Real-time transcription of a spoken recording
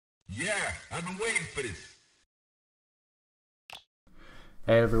Yeah, I've been waiting for this.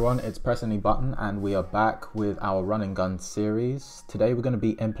 Hey everyone, it's Press Any Button and we are back with our run and gun series. Today we're going to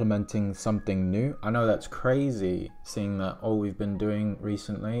be implementing something new. I know that's crazy, seeing that all we've been doing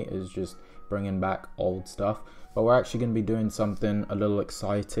recently is just bringing back old stuff, but we're actually going to be doing something a little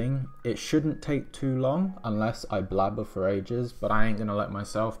exciting. It shouldn't take too long unless I blabber for ages, but I ain't going to let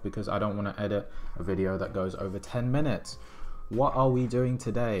myself because I don't want to edit a video that goes over 10 minutes. What are we doing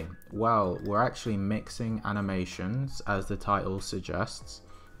today? Well, we're actually mixing animations as the title suggests,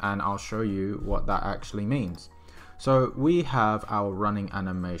 and I'll show you what that actually means. So we have our running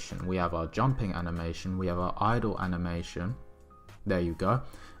animation, we have our jumping animation, we have our idle animation, there you go,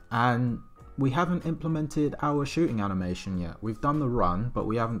 and we haven't implemented our shooting animation yet. We've done the run, but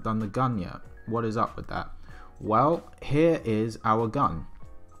we haven't done the gun yet. What is up with that? Well, here is our gun.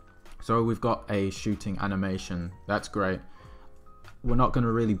 So we've got a shooting animation, that's great. We're not going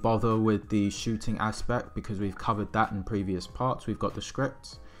to really bother with the shooting aspect because we've covered that in previous parts. We've got the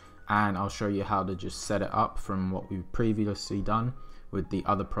scripts and I'll show you how to just set it up from what we've previously done with the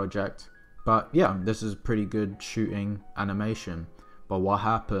other project. But yeah, this is a pretty good shooting animation. But what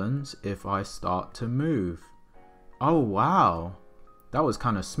happens if I start to move? Oh wow, that was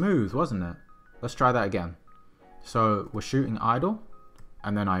kind of smooth, wasn't it? Let's try that again. So we're shooting idle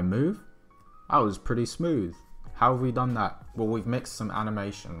and then I move. That was pretty smooth. How have we done that? Well, we've mixed some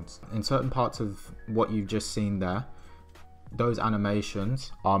animations. In certain parts of what you've just seen there, those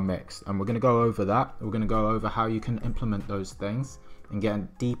animations are mixed. And we're going to go over that. We're going to go over how you can implement those things and get a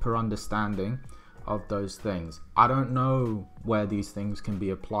deeper understanding of those things. I don't know where these things can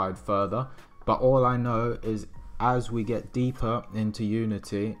be applied further, but all I know is as we get deeper into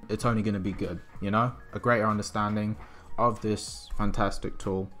Unity, it's only going to be good, you know? A greater understanding of this fantastic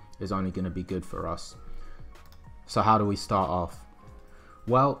tool is only going to be good for us. So how do we start off?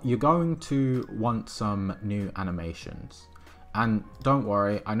 Well, you're going to want some new animations. And don't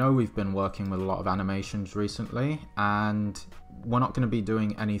worry, I know we've been working with a lot of animations recently, and we're not going to be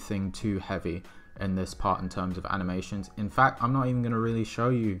doing anything too heavy in this part in terms of animations. In fact, I'm not even going to really show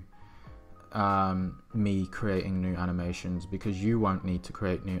you me creating new animations because you won't need to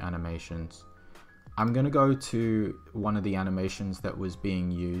create new animations. I'm going to go to one of the animations that was being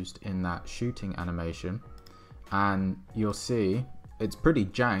used in that shooting animation. And you'll see it's pretty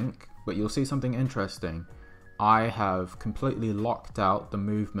jank, but you'll see something interesting. I have completely locked out the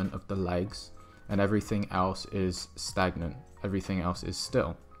movement of the legs and everything else is stagnant. Everything else is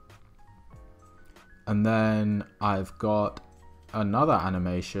still. And then I've got another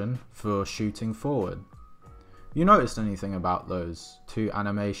animation for shooting forward. You noticed anything about those two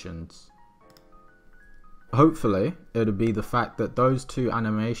animations? Hopefully it'll be the fact that those two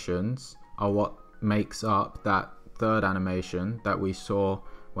animations are what makes up that third animation that we saw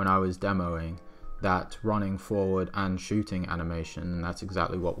when I was demoing, that running forward and shooting animation, and that's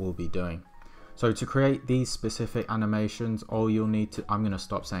exactly what we'll be doing. So to create these specific animations, all you'll need to, I'm going to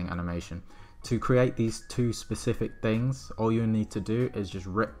stop saying animation, to create these two specific things, all you need to do is just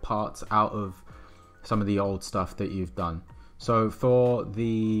rip parts out of some of the old stuff that you've done. So for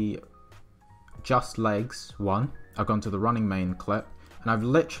the just legs one, I've gone to the running main clip, and I've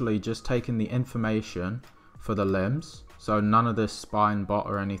literally just taken the information for the limbs. So none of this spine bot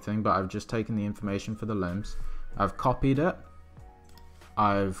or anything, but I've just taken the information for the limbs. I've copied it.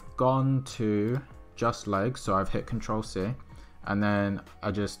 I've gone to just legs. So I've hit Control C and then I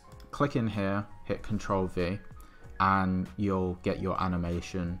just click in here, hit Control V, and you'll get your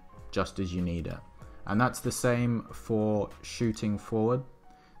animation just as you need it. And that's the same for shooting forward.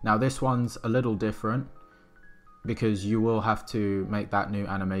 Now this one's a little different because you will have to make that new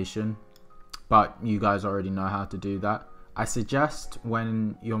animation, but you guys already know how to do that. I suggest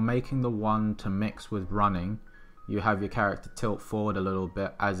when you're making the one to mix with running, you have your character tilt forward a little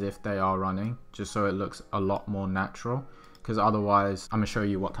bit as if they are running, just so it looks a lot more natural, because otherwise I'm going to show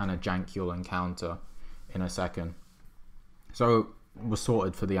you what kind of jank you'll encounter in a second. So we're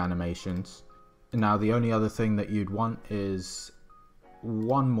sorted for the animations. Now the only other thing that you'd want is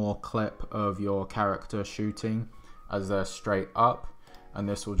one more clip of your character shooting as they're straight up, and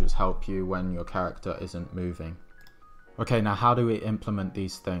this will just help you when your character isn't moving. Okay, now how do we implement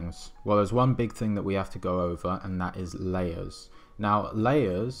these things? Well, there's one big thing that we have to go over, and that is layers. Now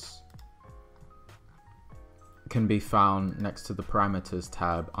layers can be found next to the parameters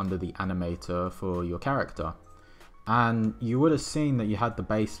tab under the animator for your character. And you would have seen that you had the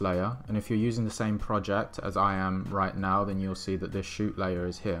base layer, and if you're using the same project as I am right now, then you'll see that this shoot layer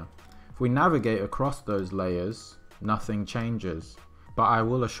is here. If we navigate across those layers, nothing changes, but I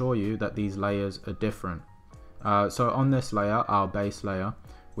will assure you that these layers are different. So on this layer, our base layer,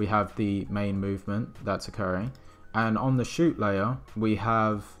 we have the main movement that's occurring, and on the shoot layer we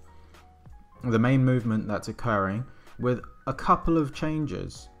have the main movement that's occurring with a couple of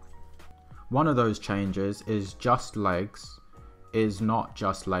changes. One of those changes is just legs is not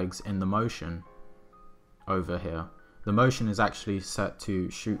just legs in the motion over here. The motion is actually set to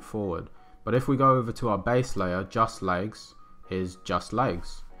shoot forward, but if we go over to our base layer, just legs is just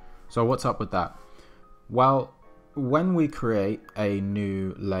legs. So what's up with that? Well, when we create a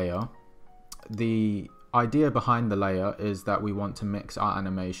new layer, the idea behind the layer is that we want to mix our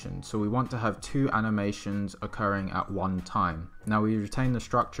animations. So we want to have two animations occurring at one time. Now we retain the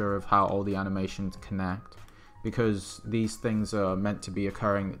structure of how all the animations connect because these things are meant to be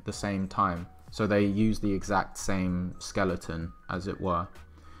occurring at the same time. So they use the exact same skeleton, as it were.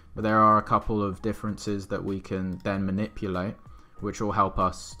 But there are a couple of differences that we can then manipulate, which will help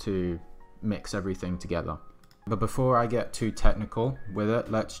us to mix everything together. But before I get too technical with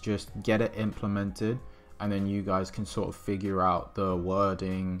it, let's just get it implemented, and then you guys can sort of figure out the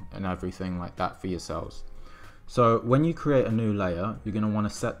wording and everything like that for yourselves. So when you create a new layer, you're going to want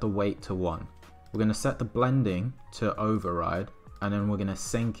to set the weight to 1. We're going to set the blending to override, and then we're going to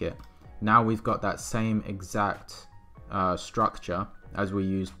sync it. Now we've got that same exact structure as we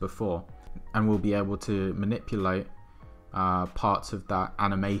used before, and we'll be able to manipulate parts of that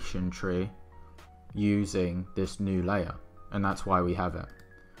animation tree using this new layer, and that's why we have it.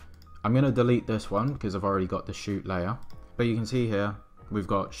 I'm going to delete this one because I've already got the shoot layer, but you can see here we've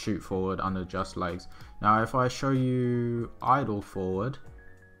got shoot forward under just legs. Now if I show you idle forward,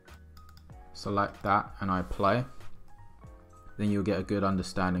 select that and I play, then you'll get a good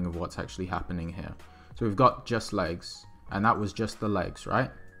understanding of what's actually happening here. So we've got just legs, and that was just the legs,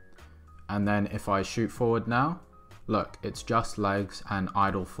 right? And then if I shoot forward now, look, it's just legs and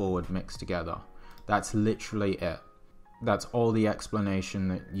idle forward mixed together. That's literally it. That's all the explanation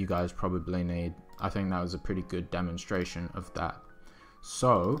that you guys probably need. I think that was a pretty good demonstration of that.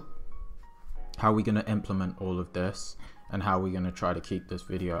 So how are we going to implement all of this, and how are we going to try to keep this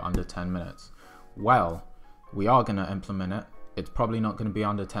video under 10 minutes? Well, we are going to implement it. It's probably not going to be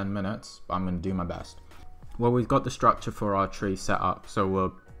under 10 minutes, but I'm going to do my best. Well, we've got the structure for our tree set up, so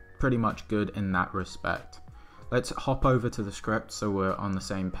we're pretty much good in that respect. Let's hop over to the script so we're on the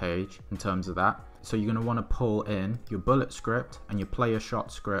same page in terms of that. So you're going to want to pull in your bullet script and your player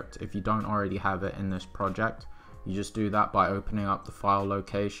shot script if you don't already have it in this project. You just do that by opening up the file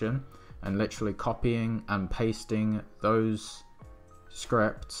location and literally copying and pasting those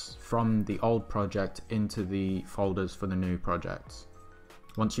scripts from the old project into the folders for the new projects.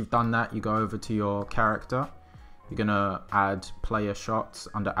 Once you've done that, you go over to your character. You're going to add player shots.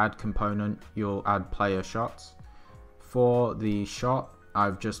 Under add component, you'll add player shots. For the shot,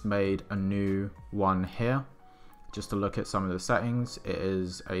 I've just made a new one here. Just to look at some of the settings, it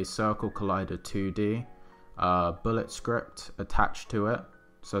is a circle collider 2D, bullet script attached to it.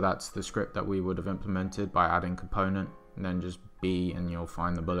 So that's the script that we would have implemented by adding component, and then just B and you'll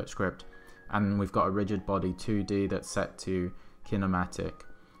find the bullet script. And we've got a rigid body 2D that's set to kinematic.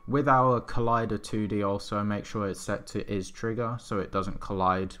 With our collider 2D also, make sure it's set to is trigger so it doesn't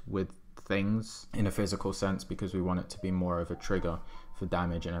collide with things in a physical sense, because we want it to be more of a trigger for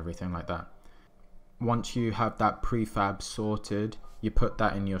damage and everything like that. Once you have that prefab sorted, you put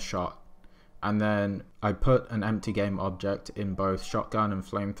that in your shot. And then I put an empty game object in both shotgun and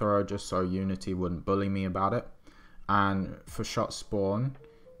flamethrower just so Unity wouldn't bully me about it. And for shot spawn,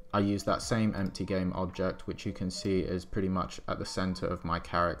 I use that same empty game object, which you can see is pretty much at the center of my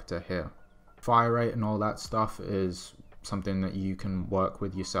character here. Fire rate and all that stuff is something that you can work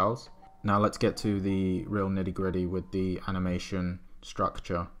with yourselves. Now let's get to the real nitty-gritty with the animation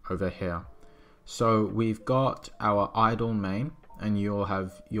structure over here. So we've got our idle main, and you'll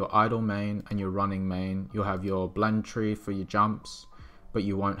have your idle main and your running main. You'll have your blend tree for your jumps, but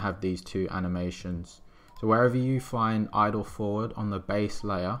you won't have these two animations. So wherever you find idle forward on the base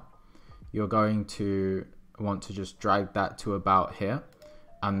layer, you're going to want to just drag that to about here,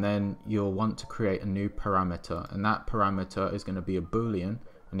 and then you'll want to create a new parameter, and that parameter is going to be a boolean,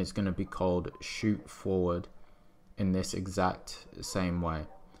 and it's going to be called shoot forward in this exact same way.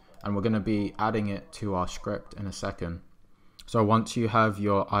 And we're going to be adding it to our script in a second. So once you have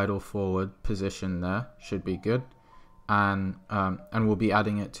your idle forward position there, should be good. And we'll be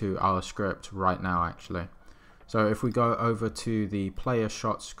adding it to our script right now actually. So if we go over to the player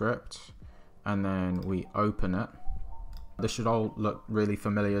shot script and then we open it, this should all look really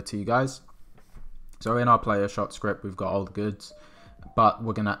familiar to you guys. So in our player shot script, we've got all the goods, but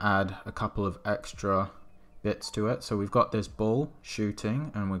we're going to add a couple of extra bits to it. So we've got this ball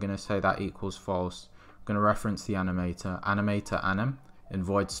shooting, and we're going to say that equals false. We're going to reference the animator anim in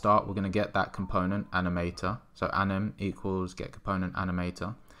void start, we're going to get that component animator. So anim equals get component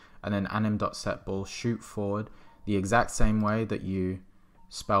animator, and then anim.setBall shoot forward the exact same way that you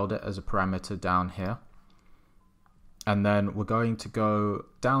spelled it as a parameter down here. And then we're going to go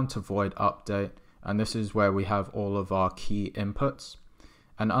down to void update, and this is where we have all of our key inputs.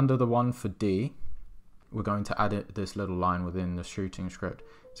 And under the one for D, we're going to add this little line within the shooting script.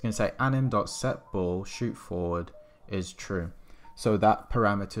 It's going to say anim.setBall shoot forward is true. So that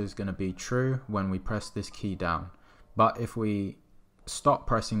parameter is going to be true when we press this key down. But if we stop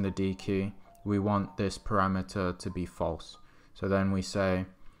pressing the D key, we want this parameter to be false. So then we say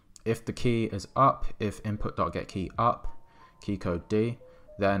if the key is up, if input.getKey up, key code D,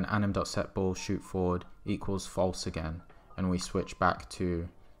 then anim.setBall shoot forward equals false again, and we switch back to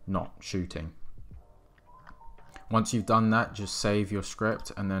not shooting. Once you've done that, just save your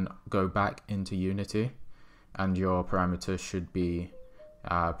script and then go back into Unity, and your parameter should be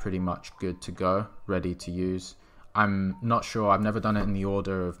pretty much good to go, ready to use. I'm not sure, I've never done it in the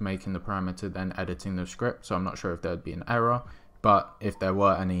order of making the parameter then editing the script, so I'm not sure if there'd be an error, but if there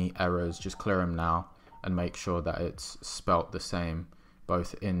were any errors, just clear them now and make sure that it's spelt the same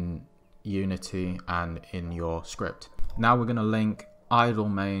both in Unity and in your script. Now we're going to link idle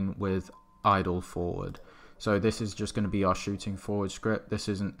main with idle forward. So this is just going to be our shooting forward script. This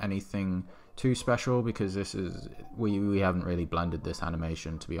isn't anything too special because this is we haven't really blended this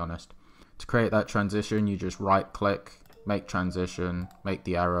animation, to be honest. To create that transition, you just right click, make transition, make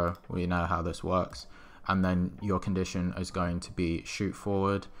the arrow. We know how this works. And then your condition is going to be shoot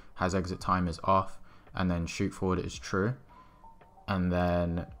forward, has exit time is off, and then shoot forward is true. And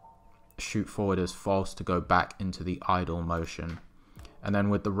then shoot forward is false to go back into the idle motion. And then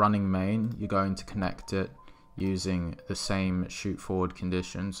with the running main, you're going to connect it using the same shoot forward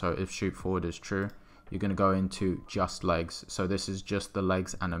condition. So if shoot forward is true, you're going to go into just legs. So this is just the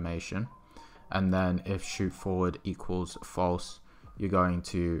legs animation. And then if shoot forward equals false, you're going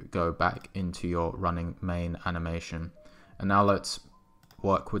to go back into your running main animation. And now let's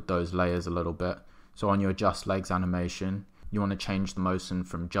work with those layers a little bit. So on your just legs animation, you want to change the motion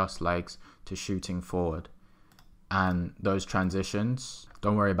from just legs to shooting forward. And those transitions,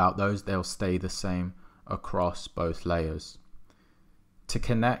 don't worry about those, they'll stay the same across both layers. To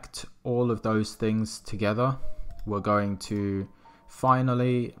connect all of those things together, we're going to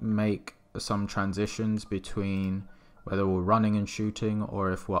finally make some transitions between whether we're running and shooting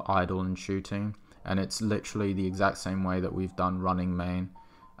or if we're idle and shooting. And it's literally the exact same way that we've done running main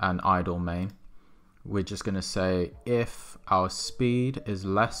and idle main. We're just going to say if our speed is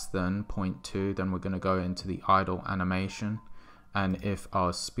less than 0.2, then we're going to go into the idle animation. And if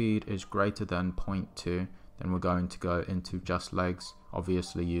our speed is greater than 0.2, then we're going to go into just legs,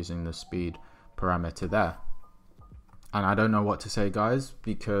 obviously using the speed parameter there. And I don't know what to say, guys,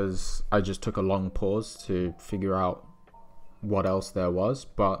 because I just took a long pause to figure out what else there was,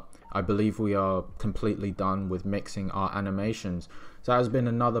 but I believe we are completely done with mixing our animations. So that has been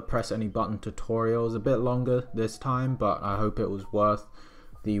another press any button tutorial. It's a bit longer this time, but I hope it was worth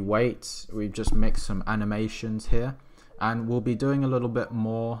the wait. We've just mixed some animations here, and we'll be doing a little bit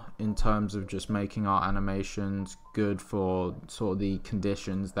more in terms of just making our animations good for sort of the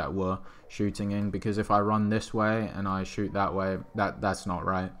conditions that we're shooting in, because if I run this way and I shoot that way, that's not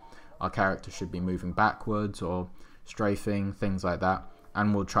right. Our character should be moving backwards or strafing, things like that,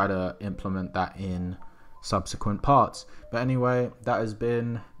 and we'll try to implement that in subsequent parts. But anyway, that has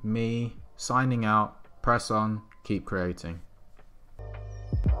been me signing out. Press on, keep creating.